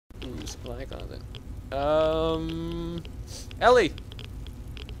supply closet. Ellie!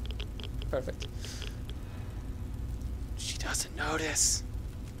 Perfect. She doesn't notice.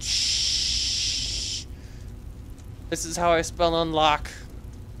 Shh. This is how I spell unlock.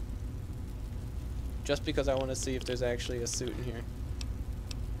 Just because I want to see if there's actually a suit in here.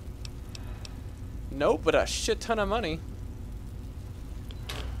 Nope, but a shit ton of money.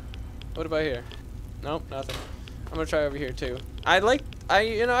 What about here? Nope, nothing. I'm gonna try over here too. I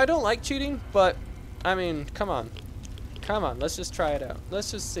don't like cheating, but I mean, come on. Come on, let's just try it out.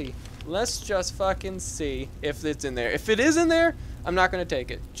 Let's just see. Let's just fucking see if it's in there. If it is in there, I'm not gonna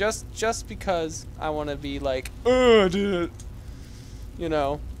take it. Just because I wanna be like, oh, I did it. You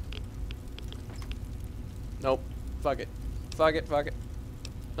know. Nope. Fuck it. Fuck it, fuck it.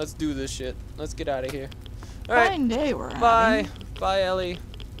 Let's do this shit. Let's get out of here. Alright. Fine day we're Bye. having. Bye, Ellie.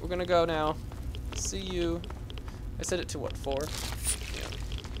 We're gonna go now. See you. I set it to what, 4? Yeah.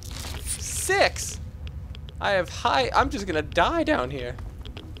 6! I'm just gonna die down here.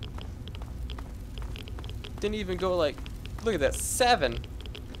 Didn't even go like, look at that, 7.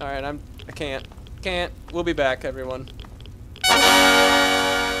 Alright, I can't. We'll be back, everyone.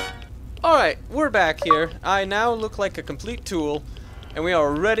 Alright, we're back here. I now look like a complete tool, and we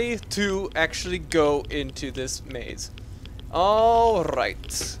are ready to actually go into this maze.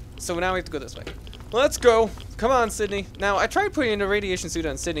 Alright. So now we have to go this way. Let's go. Come on, Sydney. Now, I tried putting a radiation suit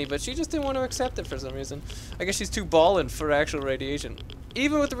on Sydney, but she just didn't want to accept it for some reason. I guess she's too ballin' for actual radiation.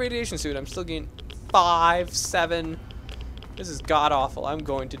 Even with the radiation suit, I'm still getting 5, 7. This is god-awful. I'm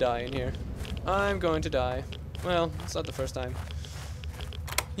going to die in here. I'm going to die. Well, it's not the first time.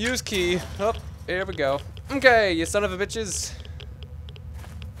 Use key. Oh, here we go. Okay, you son of a bitches.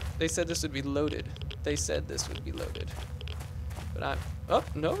 They said this would be loaded. They said this would be loaded. But I'm... Oh,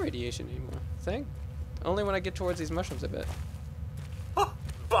 no radiation anymore. Thing? Only when I get towards these mushrooms, I bet.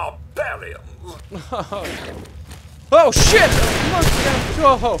 Barbarians! Oh, shit!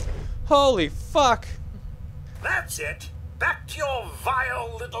 Oh, holy fuck. That's it. Back to your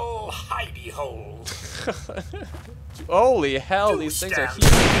vile little hidey hole. Holy hell, these things are huge.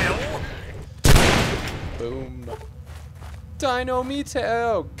 Boom. Dino meat.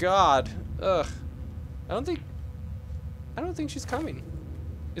 Oh god. Ugh. I don't think she's coming.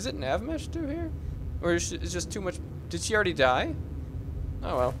 Is it nav mesh through here? Or is it just too much? Did she already die?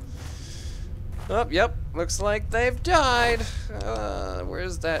 Oh well. Oh, yep. Looks like they've died.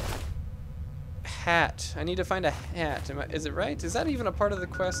 Where's that hat? I need to find a hat. Is it right? Is that even a part of the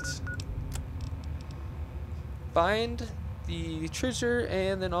quest? Find the treasure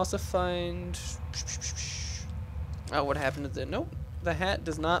and then also find... Oh, what happened to the... Nope. The hat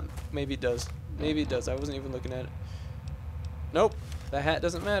does not... Maybe it does. Maybe it does. I wasn't even looking at it. Nope. The hat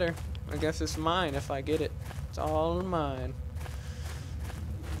doesn't matter. I guess it's mine if I get it. It's all mine.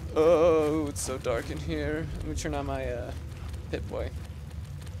 Oh, it's so dark in here. Let me turn on my Pip-Boy.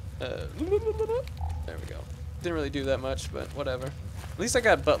 There we go. Didn't really do that much, but whatever. At least I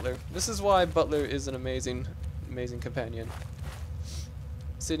got Butler. This is why Butler is an amazing companion.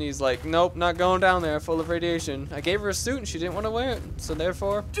 Sydney's like, nope, not going down there, full of radiation. I gave her a suit and she didn't want to wear it, so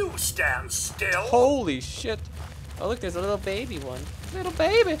therefore... Do stand still! Holy shit. Oh look, there's a little baby one. Little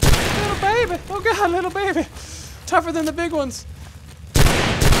baby! Little baby! Oh god, little baby! Tougher than the big ones!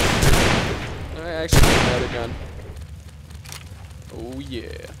 I actually need another gun. Oh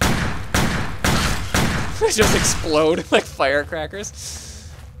yeah. They just explode like firecrackers.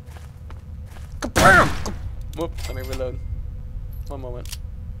 Kabam! Whoop, let me reload. One moment.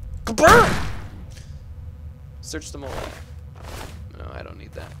 Kabam! Search them all. No, I don't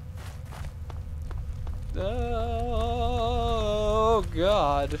need that. Oh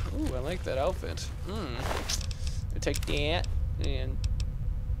god. Ooh, I like that outfit. I take that and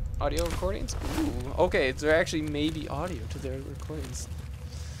audio recordings. Ooh, okay, there actually may be audio to their recordings.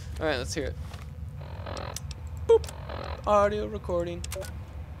 Alright, let's hear it. Boop. Audio recording.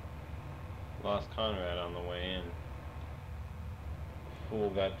 Lost Conrad on the way in. Fool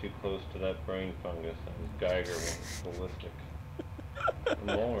got too close to that brain fungus and his Geiger went ballistic. The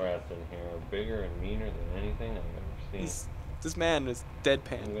mole rats in here are bigger and meaner than anything I've ever seen. This man is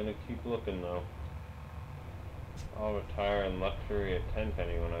deadpan. I'm gonna keep looking though. I'll retire in luxury at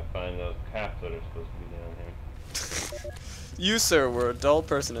Tenpenny when I find those cats that are supposed to be down here. You, sir, were a dull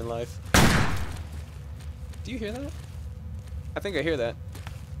person in life. Do you hear that? I think I hear that.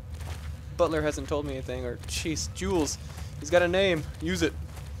 Butler hasn't told me anything, or jeez, Jules. He's got a name. Use it.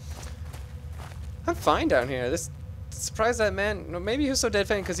 I'm fine down here. Surprised that man. Maybe he was so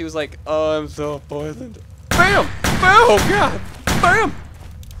deadpan because he was like, "Oh, I'm so poisoned." Bam! Oh god! Bam!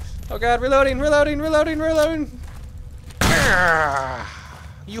 Oh god! Reloading! Reloading! Reloading! Reloading!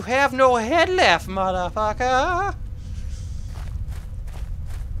 You have no head left, motherfucker.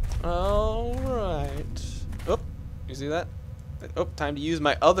 Alright. Oh, you see that? Oh, time to use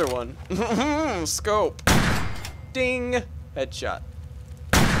my other one. Scope. Ding. Headshot.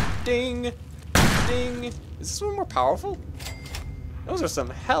 Ding. Ding. Is this one more powerful? Those are some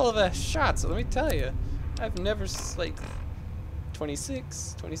hell of a shots, let me tell you. I've never, like,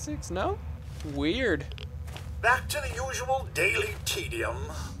 26? 26? No? Weird. Back to the usual daily tedium.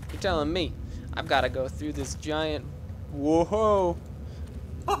 You're telling me I've got to go through this giant... Whoa.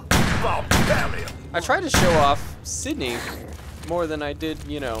 Barbarian. I tried to show off Sydney more than I did,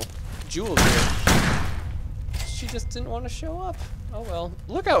 you know, Jules here. She just didn't want to show up. Oh well.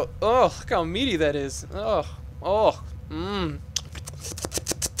 Look how meaty that is. I'm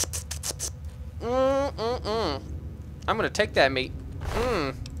gonna take that meat.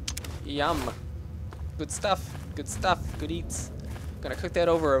 Yum. Good stuff. Good stuff. Good eats. Gonna cook that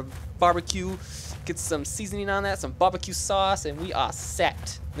over a barbecue. Get some seasoning on that, some barbecue sauce, and we are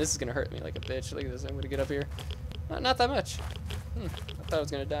set. This is gonna hurt me like a bitch. Look at this. I'm gonna get up here. Not that much. I thought I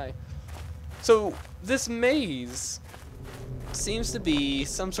was gonna die. So this maze seems to be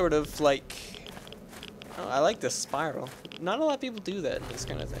some sort of like. Oh, I like this spiral. Not a lot of people do that in this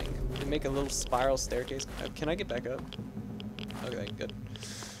kind of thing. They make a little spiral staircase. Can I get back up? Okay, good.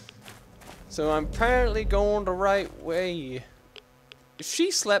 So I'm apparently going the right way. If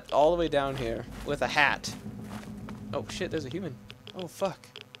she slept all the way down here with a hat. Oh shit, there's a human. Oh fuck.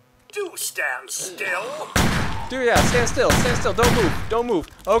 Do stand still. Dude, yeah, stand still, don't move, don't move.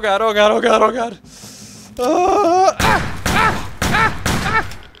 Oh god, oh god, oh god, oh god.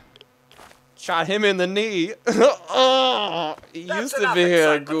 Shot him in the knee. He used to be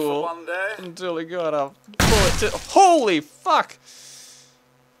a ghoul until he got a bullet to. Holy fuck!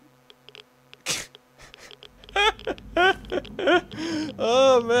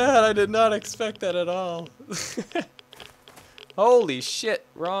 Oh man, I did not expect that at all. Holy shit!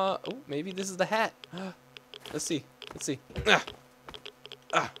 Raw. Oh, maybe this is the hat. Let's see. Let's see.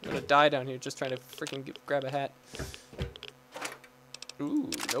 I'm gonna die down here just trying to freaking grab a hat. Ooh,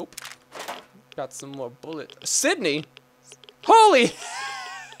 nope. Got some more bullet. Sydney? Holy!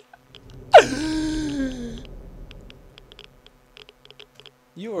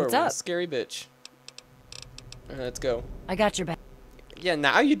 You are a scary bitch. Let's go. I got your back. Yeah,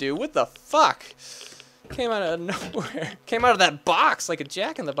 now you do. What the fuck? Came out of nowhere. Came out of that box like a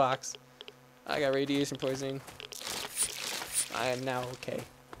jack in the box. I got radiation poisoning. I am now okay.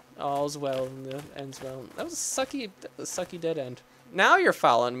 All's well and the ends well. That was a sucky dead end. Now you're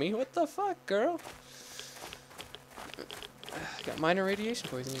following me. What the fuck, girl? Got minor radiation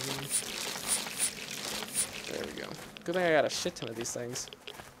poisoning. There we go. Good thing I got a shit ton of these things.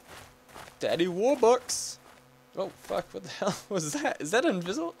 Daddy Warbucks. Oh fuck! What the hell was that? Is that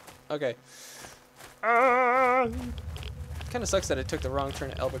invisible? Okay. Kind of sucks that I took the wrong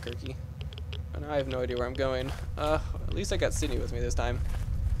turn at Albuquerque. And I have no idea where I'm going. At least I got Sydney with me this time.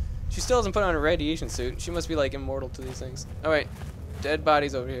 She still hasn't put on a radiation suit. She must be like immortal to these things. Oh wait, dead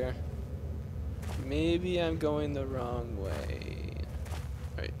bodies over here. Maybe I'm going the wrong way.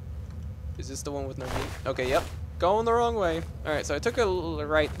 Wait, is this the one with no meat? Okay, yep, going the wrong way. All right, so I took a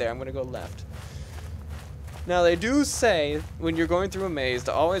right there. I'm gonna go left. Now they do say when you're going through a maze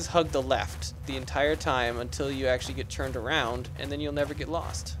to always hug the left the entire time until you actually get turned around, and then you'll never get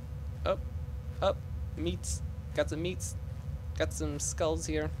lost. Up, up, meats. Got some meats. Got some skulls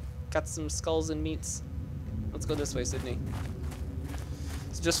here. Got some skulls and meats. Let's go this way, Sydney.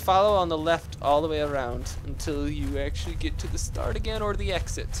 So just follow on the left all the way around until you actually get to the start again or the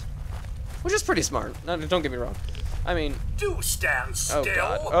exit. Which is pretty smart. No, don't get me wrong. I mean... Do stand still. Oh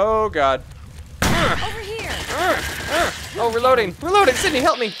god. Oh god. Over here. Oh, reloading. Reloading. Sydney,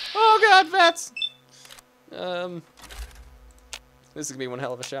 help me. Oh god, vets. This is gonna be one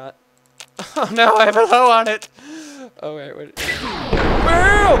hell of a shot. Oh no, I have a low on it. Oh wait, wait.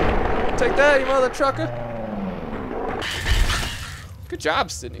 Boom! Take that, you mother trucker. Good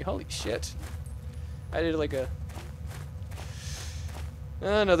job, Sydney. Holy shit. I did like a...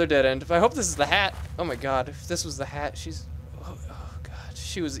 Another dead end. I hope this is the hat. Oh my god, if this was the hat, she's... Oh god,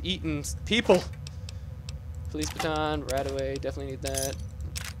 she was eating people. Police baton, right away, definitely need that.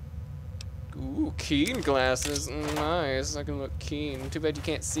 Ooh, keen glasses. Nice, I can look keen. Too bad you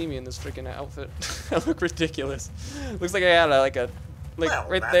can't see me in this freaking outfit. I look ridiculous. Looks like I had well,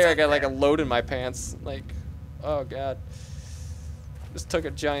 right there I got like a load in my pants. Like, oh god. Just took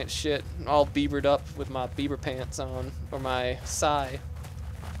a giant shit, all beavered up with my beaver pants on. Or my Psy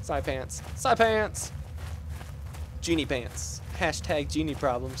pants. Psy pants! Genie pants. Hashtag genie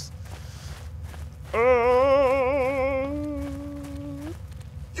problems.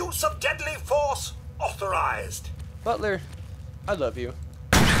 Use of deadly force authorized. Butler, I love you.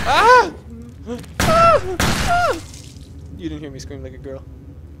 Ah! Ah! Ah! You didn't hear me scream like a girl.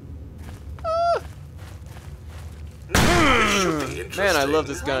 Ah! This should be interesting. Man, I love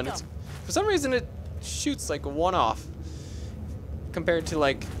this gun. It's, for some reason, it shoots like a one-off compared to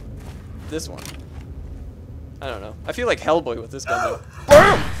like this one. I don't know. I feel like Hellboy with this gun though.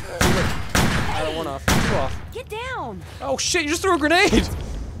 BAM! I don't one off. Two off. Get down. Oh shit! You just threw a grenade.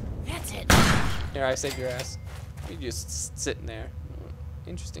 That's it. Here, I saved your ass. You just sitting there.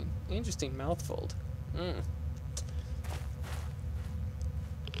 Interesting. Interesting mouthfold.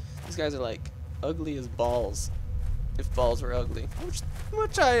 These guys are like ugly as balls. If balls were ugly,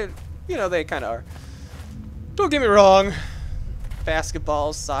 which I, you know, they kind of are. Don't get me wrong.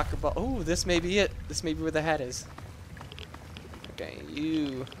 Basketballs, soccer ball. Oh, this may be it. This may be where the hat is. Okay,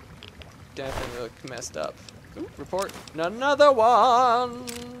 you definitely look messed up. Ooh, report. Another one.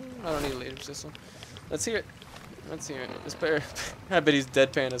 I don't need a laser system. Let's hear it. Let's hear it. This bear. I bet he's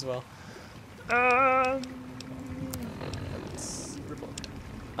deadpan as well. Let's report.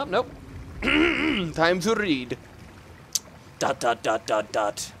 Oh, nope. Time to read. ...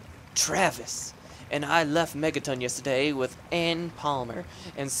 Travis and I left Megaton yesterday with Ann Palmer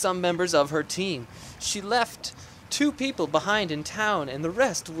and some members of her team. She left 2 people behind in town, and the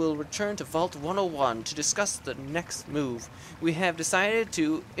rest will return to Vault 101 to discuss the next move. We have decided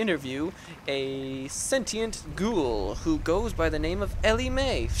to interview a sentient ghoul who goes by the name of Ellie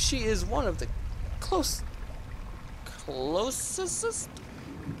Mae. She is one of the closest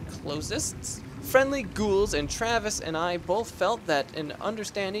friendly ghouls, and Travis and I both felt that an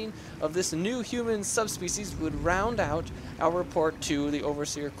understanding of this new human subspecies would round out our report to the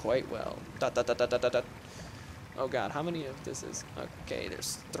Overseer quite well. ... Oh god, how many of this is? Okay,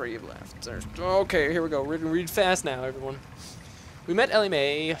 there's 3 left. Okay, here we go. We're gonna read fast now, everyone. We met Ellie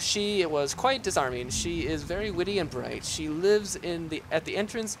Mae. She was quite disarming. She is very witty and bright. She lives at the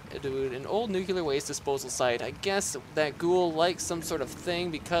entrance to an old nuclear waste disposal site. I guess that ghoul likes some sort of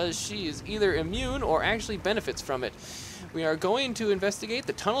thing because she is either immune or actually benefits from it. We are going to investigate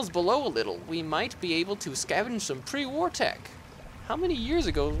the tunnels below a little. We might be able to scavenge some pre-war tech. How many years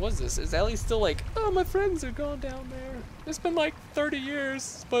ago was this? Is Ellie still like, oh, my friends are gone down there. It's been like 30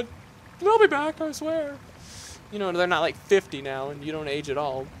 years, but they'll be back, I swear. You know, they're not like 50 now, and you don't age at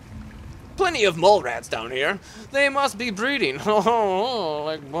all. Plenty of mole rats down here. They must be breeding. Like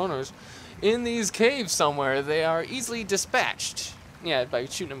boners. In these caves somewhere, they are easily dispatched. Yeah, by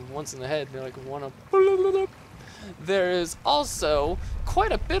shooting them once in the head, they're like one up. There is also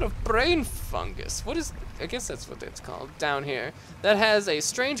quite a bit of brain fungus. What is... I guess that's what it's called, down here, that has a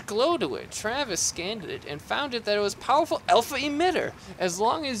strange glow to it. Travis scanned it and found that it was powerful alpha emitter. As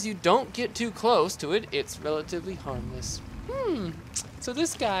long as you don't get too close to it, it's relatively harmless. So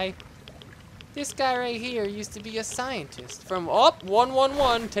this guy right here used to be a scientist from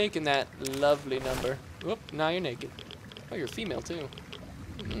 111, taking that lovely number. Whoop, now you're naked. Oh, you're female too.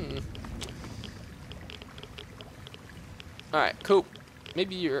 Alright, cool.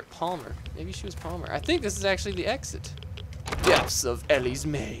 Maybe you're Palmer. Maybe she was Palmer. I think this is actually the exit. Depths of Ellie's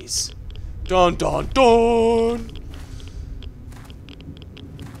maze. Dun dun dun!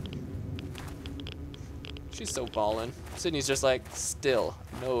 She's so ballin'. Sydney's just like, still,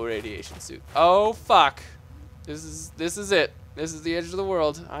 no radiation suit. Oh fuck. This is it. This is the edge of the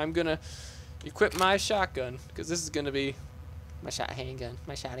world. I'm gonna equip my shotgun, because this is gonna be my shotty handgun.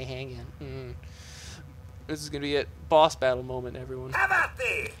 This is gonna be it. Boss battle moment, everyone. Have at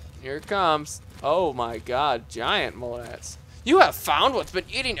thee! Here it comes. Oh my god, giant mole rats. You have found what's been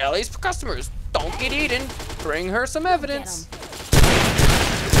eating Ellie's customers. Don't get eaten. Bring her some evidence.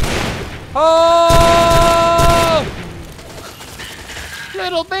 Oh!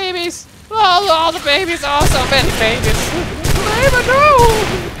 Little babies. Oh, all the babies. Oh, so many babies. Baby, no!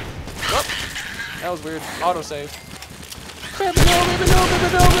 Oh, that was weird. Autosave. Baby, no, baby, no, baby,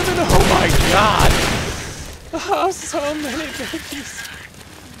 no, baby, no. Oh my god. Oh, so many babies.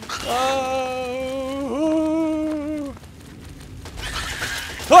 Oh.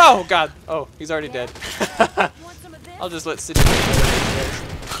 Oh, God. Oh, he's already dead. I'll just let Sydney take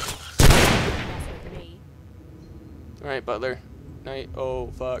Alright, Butler. Night. Oh,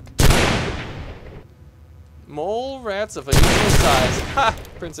 fuck. Mole rats of unusual size. Ha!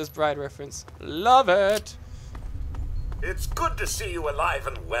 Princess Bride reference. Love it. It's good to see you alive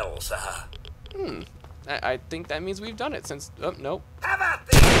and well, sir. I think that means we've done it since... Oh, nope. Have at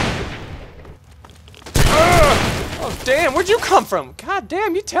thee! Oh, damn, where'd you come from? God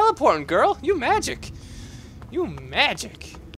damn, you teleporting, girl. You magic. You magic.